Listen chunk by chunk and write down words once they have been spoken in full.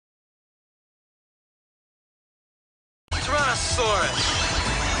dinosaurs!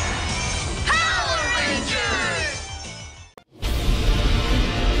 Power Rangers!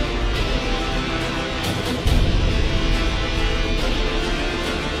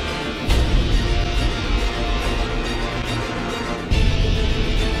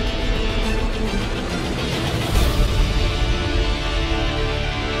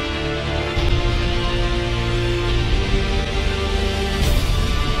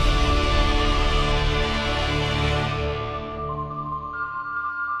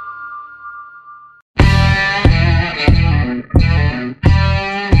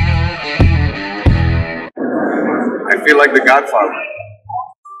 I feel like the Godfather.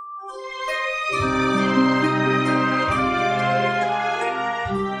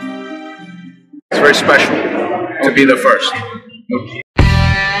 It's very special to be the first.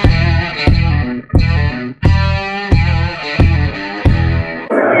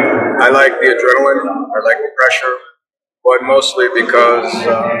 I like the adrenaline, I like the pressure, but mostly because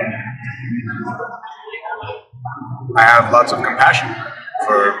I have lots of compassion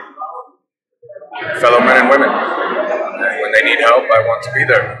for fellow men and women. And when they need help, I want to be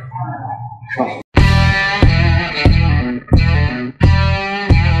there.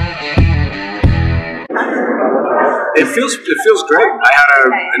 It feels great. I had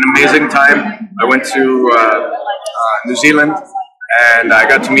an amazing time. I went to New Zealand and I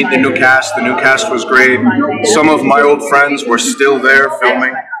got to meet the new cast. The new cast was great. Some of my old friends were still there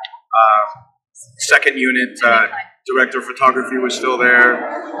filming. Second unit director of photography was still there.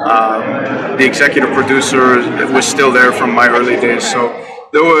 The executive producer was still there from my early days. So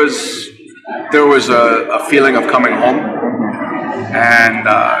there was a feeling of coming home, and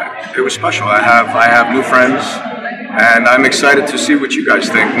it was special. I have new friends, and I'm excited to see what you guys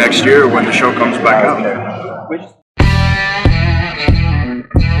think next year when the show comes back out.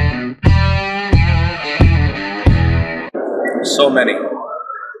 So many.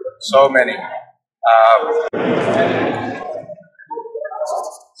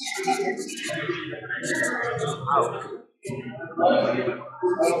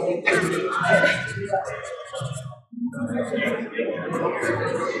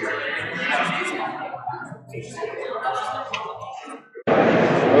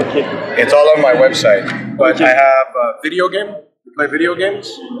 Okay. It's all on my website, but okay. I have a video game. You play video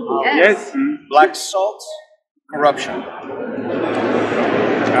games? Yes. Black Salt Corruption.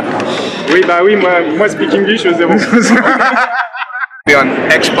 Oui, bah oui, moi speak English au zéro. Be on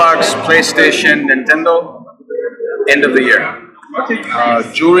Xbox, PlayStation, Nintendo, end of the year. Okay.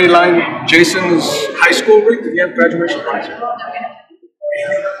 Jewelry line, Jason's high school ring. Did he have graduation party?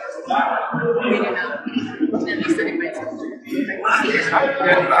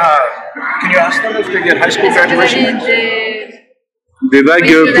 Can you ask them if they get high school graduation? Des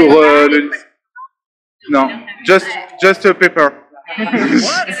bagues pour le... Non, just a paper.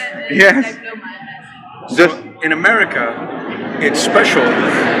 What? Yes. Just in America, it's special.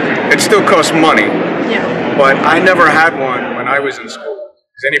 It still costs money. Yeah. But I never had one when I was in school.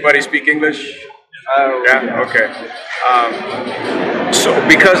 Does anybody speak English? Yeah. Okay. So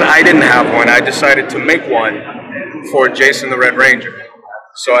because I didn't have one, I decided to make one for Jason the Red Ranger.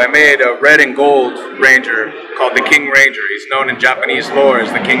 So I made a red and gold ranger called the King Ranger. He's known in Japanese lore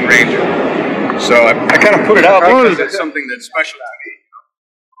as the King Ranger. So I kind of put it out because it's something that's special to me.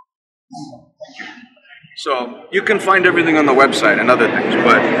 So you can find everything on the website and other things,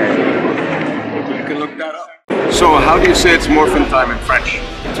 but you can look that up. So how do you say it's morphin time in French?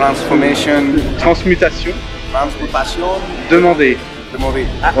 Transformation. Transmutation. Transmutation. Demander. Demander.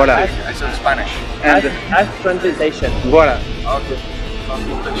 Voilà. I said Spanish. And translation. Voilà. Okay.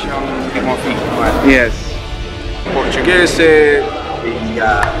 Transmutation de morphin. Ouais. Yes. Portugués se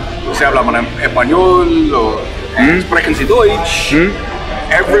habla en español o sprechen Sie Deutsch.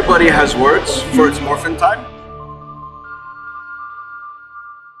 Everybody has words for its morphin time.